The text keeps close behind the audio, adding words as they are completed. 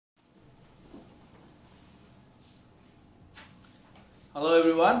Hello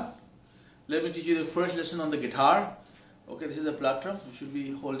everyone, let me teach you the first lesson on the guitar. Okay, this is the plectrum. You should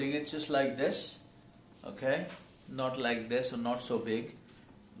be holding it just like this. Okay, not like this or not so big,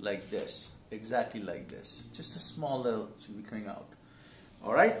 like this, exactly like this. Just a small little should be coming out.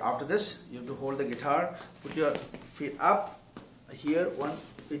 Alright, after this you have to hold the guitar, put your feet up here, one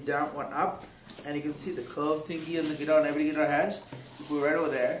feet down, one up, and you can see the curved thingy on the guitar, and every guitar has. You put it right over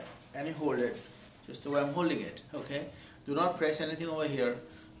there and you hold it just the way I'm holding it. Okay, do not press anything over here,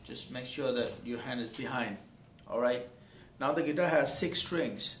 just make sure that your hand is behind. Alright, now the guitar has 6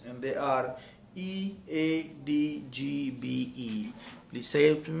 strings and they are E, A, D, G, B, E. Please say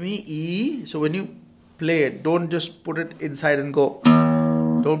it to me, E. So when you play it, don't just put it inside and go.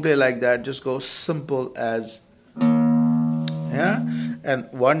 Don't play like that, just go simple as, yeah, and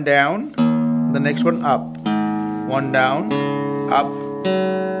one down, the next one up, one down, up,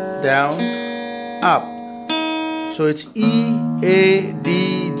 down, up. So it's E, A,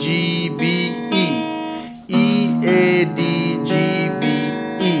 D, G, B, E. E, A, D, G, B,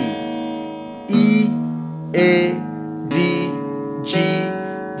 E. E, A, D, G,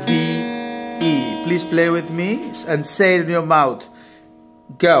 B, E. Please play with me and say it in your mouth.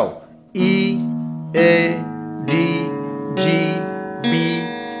 Go. E, A, D, G, B,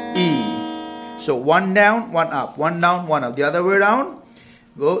 E. So one down, one up. One down, one up. The other way down.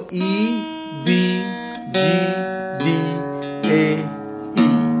 Go E, B, G, D, A, E.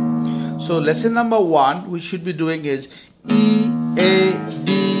 So lesson number 1 we should be doing is E, A,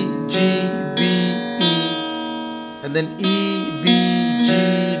 D, G, B, E. And then E, B, G,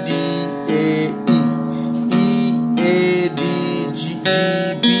 D, A, E. E, A, D, G, B,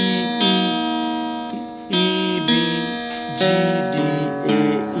 E. E, B, G, D, A,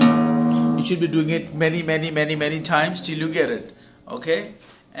 E. You should be doing it many times till you get it. Okay?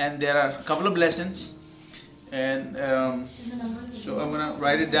 And there are a couple of lessons. And so I'm gonna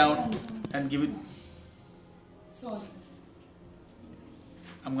write it down and give it. Sorry.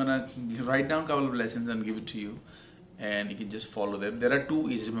 I'm gonna write down a couple of lessons and give it to you, and you can just follow them. There are 2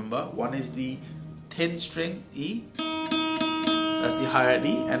 E's, remember. One is the thin string E, that's the higher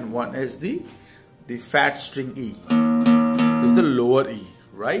E, and one is the fat string E. This is the lower E,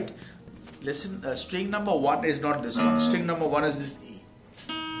 right? Listen, string number 1 is not this one. String number 1 is this E.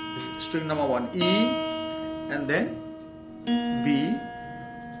 This string number 1 E. And then B,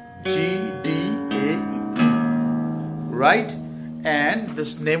 G, D, A, E. Right? And the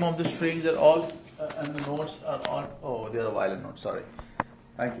name of the strings are all, and the notes are all, oh, they are the violin notes, sorry.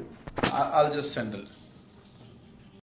 Thank you. I'll just send it.